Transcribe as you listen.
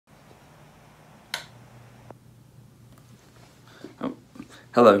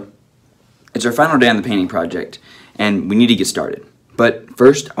Hello. It's our final day on the painting project, and we need to get started. But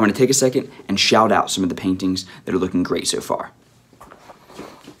first, I want to take a second and shout out some of the paintings that are looking great so far.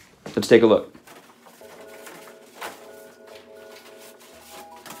 Let's take a look.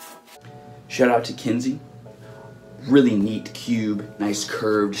 Shout out to Kinsey. Really neat cube, nice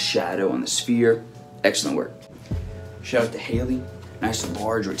curved shadow on the sphere. Excellent work. Shout out to Haley. Nice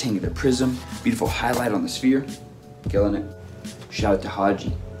large rectangular prism. Beautiful highlight on the sphere. Killing it. Shout out to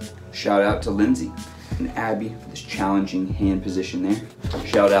Haji. Shout out to Lindsay and Abby for this challenging hand position there.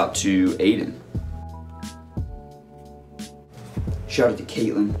 Shout out to Aiden. Shout out to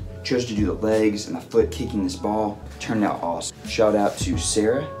Caitlin. Chose to do the legs and the foot kicking this ball. Turned out awesome. Shout out to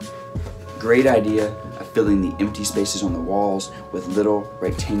Sarah. Great idea of filling the empty spaces on the walls with little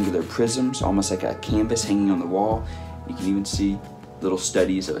rectangular prisms, almost like a canvas hanging on the wall. You can even see little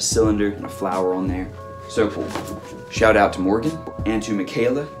studies of a cylinder and a flower on there. So cool. Shout out to Morgan and to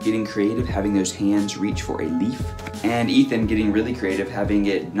Michaela, getting creative, having those hands reach for a leaf. And Ethan getting really creative, having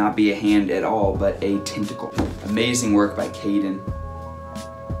it not be a hand at all, but a tentacle. Amazing work by Caden.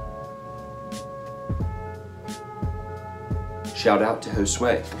 Shout out to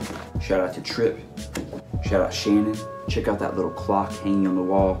Josue. Shout out to Trip. Shout out Shannon. Check out that little clock hanging on the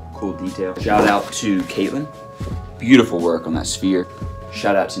wall. Cool detail. Shout out to Caitlin. Beautiful work on that sphere.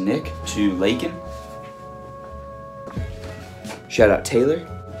 Shout out to Nick, to Lakin. Shout out Taylor.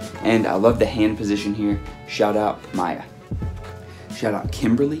 And I love the hand position here. Shout out Maya. Shout out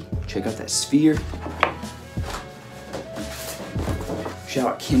Kimberly. Check out that sphere. Shout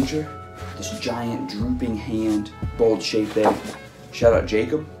out Kendra. This giant drooping hand, bold shape there. Shout out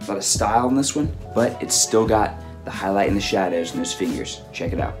Jacob. A lot of style in this one, but it's still got the highlight and the shadows in those fingers.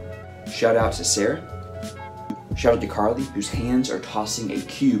 Check it out. Shout out to Sarah. Shout out to Carly, whose hands are tossing a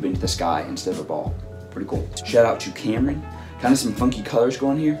cube into the sky instead of a ball. Pretty cool. Shout out to Cameron. Kind of some funky colors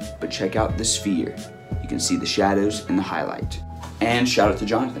going here, but check out the sphere. You can see the shadows and the highlight. And shout out to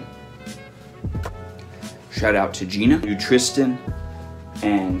Jonathan. Shout out to Gina, to Tristan,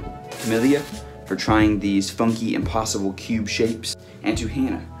 and Camellia for trying these funky, impossible cube shapes, and to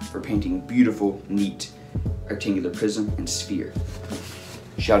Hannah for painting beautiful, neat, rectangular prism and sphere.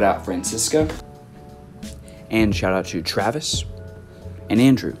 Shout out Francisco, and shout out to Travis and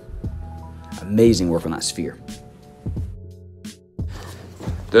Andrew. Amazing work on that sphere.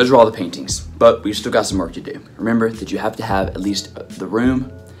 Those are all the paintings, but we've still got some work to do. Remember that you have to have at least the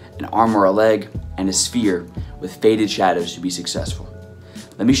room, an arm or a leg, and a sphere with faded shadows to be successful.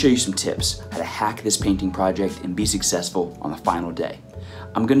 Let me show you some tips how to hack this painting project and be successful on the final day.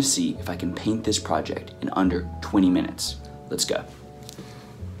 I'm gonna see if I can paint this project in under 20 minutes. Let's go.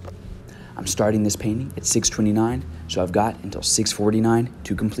 I'm starting this painting at 6:29, so I've got until 6:49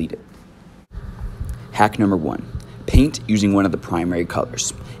 to complete it. Hack number 1, paint using one of the primary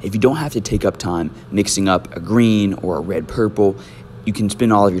colors. If you don't have to take up time mixing up a green or a red-purple, you can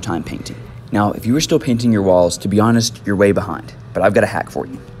spend all of your time painting. Now, if you were still painting your walls, to be honest, you're way behind, but I've got a hack for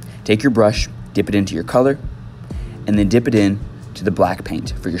you. Take your brush, dip it into your color, and then dip it in to the black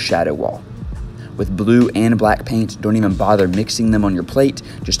paint for your shadow wall. With blue and black paint, don't even bother mixing them on your plate.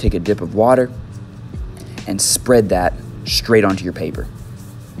 Just take a dip of water and spread that straight onto your paper.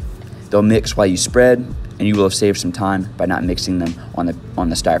 They'll mix while you spread, and you will have saved some time by not mixing them on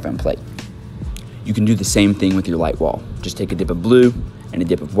the styrofoam plate. You can do the same thing with your light wall. Just take a dip of blue and a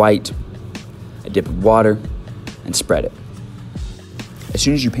dip of white, a dip of water, and spread it. As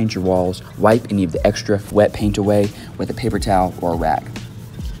soon as you paint your walls, wipe any of the extra wet paint away with a paper towel or a rag.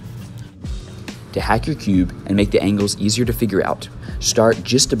 To hack your cube and make the angles easier to figure out, start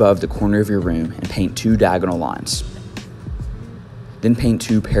just above the corner of your room and paint 2 diagonal lines. Then paint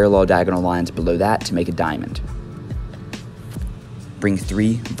 2 parallel diagonal lines below that to make a diamond. Bring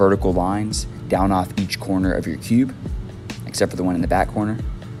 3 vertical lines down off each corner of your cube, except for the one in the back corner.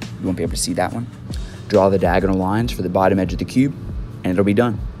 You won't be able to see that one. Draw the diagonal lines for the bottom edge of the cube, and it'll be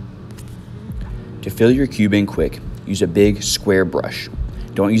done. To fill your cube in quick, use a big square brush.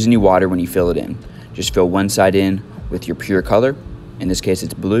 Don't use any water when you fill it in. Just fill one side in with your pure color. In this case,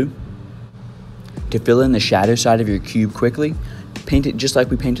 it's blue. To fill in the shadow side of your cube quickly, paint it just like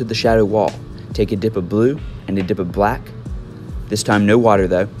we painted the shadow wall. Take a dip of blue and a dip of black. This time no water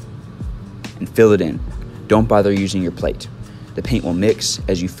though, and fill it in. Don't bother using your plate. The paint will mix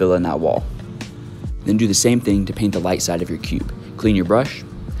as you fill in that wall. Then do the same thing to paint the light side of your cube. Clean your brush,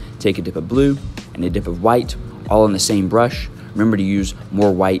 take a dip of blue and a dip of white, all on the same brush. Remember to use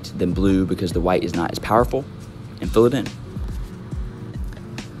more white than blue because the white is not as powerful, and fill it in.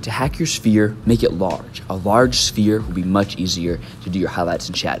 To hack your sphere, make it large. A large sphere will be much easier to do your highlights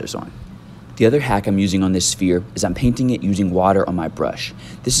and shadows on. The other hack I'm using on this sphere is I'm painting it using water on my brush.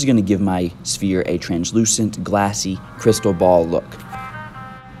 This is going to give my sphere a translucent, glassy, crystal ball look.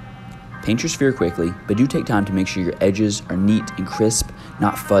 Paint your sphere quickly, but do take time to make sure your edges are neat and crisp,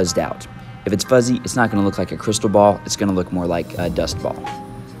 not fuzzed out. If it's fuzzy, it's not going to look like a crystal ball, it's going to look more like a dust ball.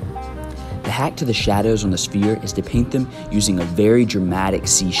 The hack to the shadows on the sphere is to paint them using a very dramatic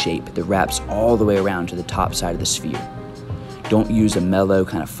C shape that wraps all the way around to the top side of the sphere. Don't use a mellow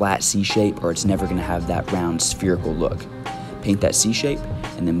kind of flat C shape or it's never going to have that round spherical look. Paint that C shape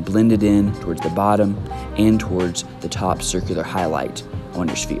and then blend it in towards the bottom and towards the top circular highlight on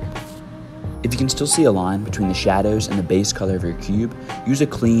your sphere. If you can still see a line between the shadows and the base color of your cube, use a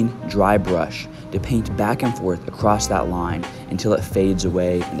clean, dry brush to paint back and forth across that line until it fades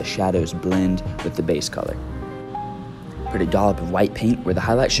away and the shadows blend with the base color. Put a dollop of white paint where the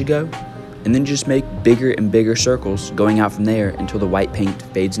highlight should go, and then just make bigger and bigger circles going out from there until the white paint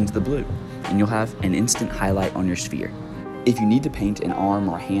fades into the blue, and you'll have an instant highlight on your sphere. If you need to paint an arm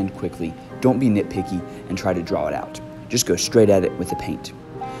or a hand quickly, don't be nitpicky and try to draw it out. Just go straight at it with the paint.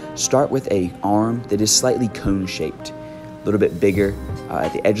 Start with an arm that is slightly cone-shaped, a little bit bigger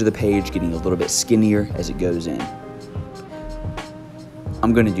at the edge of the page, getting a little bit skinnier as it goes in.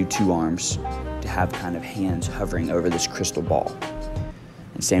 I'm going to do 2 arms to have kind of hands hovering over this crystal ball.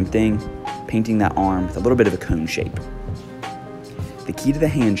 And same thing, painting that arm with a little bit of a cone shape. The key to the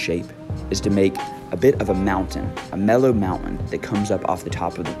hand shape is to make a bit of a mountain, a mellow mountain that comes up off the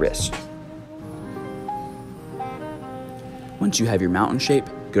top of the wrist. Once you have your mountain shape,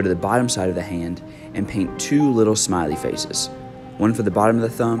 go to the bottom side of the hand and paint 2 little smiley faces, one for the bottom of the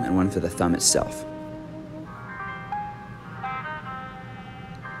thumb and one for the thumb itself.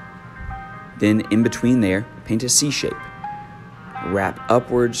 Then in between there, paint a C shape. Wrap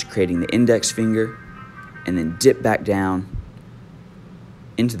upwards, creating the index finger, and then dip back down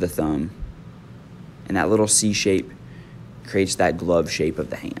into the thumb, and that little C shape creates that glove shape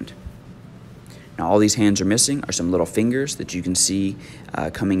of the hand. Now all these hands are missing are some little fingers that you can see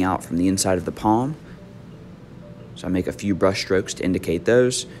coming out from the inside of the palm. So I make a few brush strokes to indicate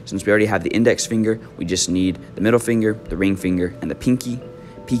those. Since we already have the index finger, we just need the middle finger, the ring finger, and the pinky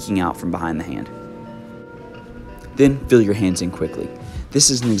peeking out from behind the hand. Then fill your hands in quickly. This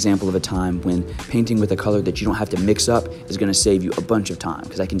is an example of a time when painting with a color that you don't have to mix up is going to save you a bunch of time,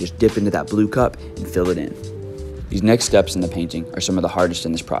 because I can just dip into that blue cup and fill it in. These next steps in the painting are some of the hardest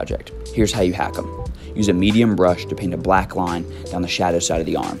in this project. Here's how you hack them. Use a medium brush to paint a black line down the shadow side of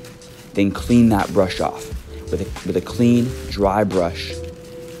the arm. Then clean that brush off. With a clean, dry brush,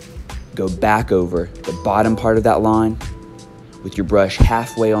 go back over the bottom part of that line with your brush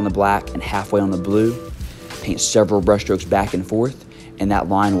halfway on the black and halfway on the blue. Paint several brush strokes back and forth, and that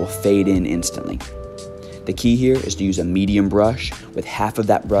line will fade in instantly. The key here is to use a medium brush with half of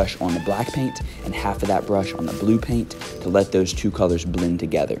that brush on the black paint and half of that brush on the blue paint to let those 2 colors blend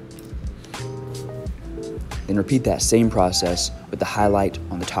together. Then repeat that same process with the highlight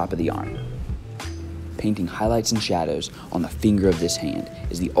on the top of the arm. Painting highlights and shadows on the finger of this hand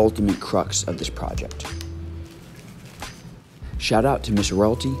is the ultimate crux of this project. Shout out to Miss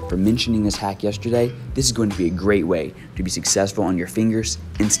Royalty for mentioning this hack yesterday. This is going to be a great way to be successful on your fingers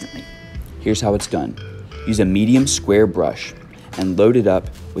instantly. Here's how it's done. Use a medium square brush and load it up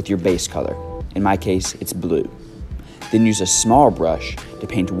with your base color. In my case, it's blue. Then use a small brush to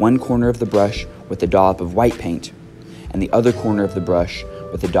paint one corner of the brush with a dollop of white paint and the other corner of the brush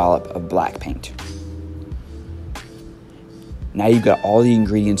with a dollop of black paint. Now you've got all the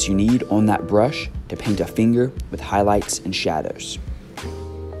ingredients you need on that brush to paint a finger with highlights and shadows.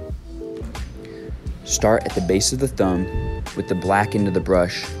 Start at the base of the thumb with the black end of the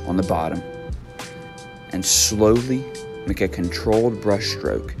brush on the bottom and slowly make a controlled brush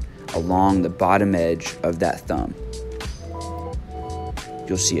stroke along the bottom edge of that thumb.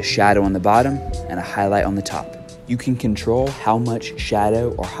 You'll see a shadow on the bottom and a highlight on the top. You can control how much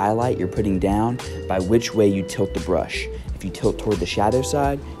shadow or highlight you're putting down by which way you tilt the brush. If you tilt toward the shadow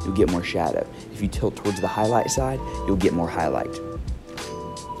side, you'll get more shadow. If you tilt towards the highlight side, you'll get more highlight.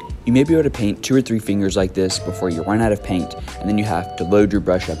 You may be able to paint 2 or 3 fingers like this before you run out of paint, and then you have to load your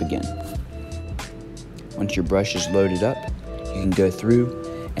brush up again. Once your brush is loaded up, you can go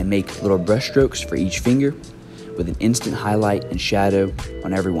through and make little brush strokes for each finger with an instant highlight and shadow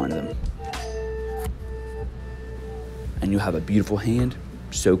on every one of them. And you'll have a beautiful hand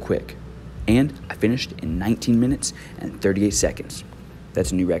so quick. And I finished in 19 minutes and 38 seconds.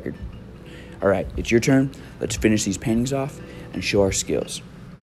 That's a new record. All right, it's your turn. Let's finish these paintings off and show our skills.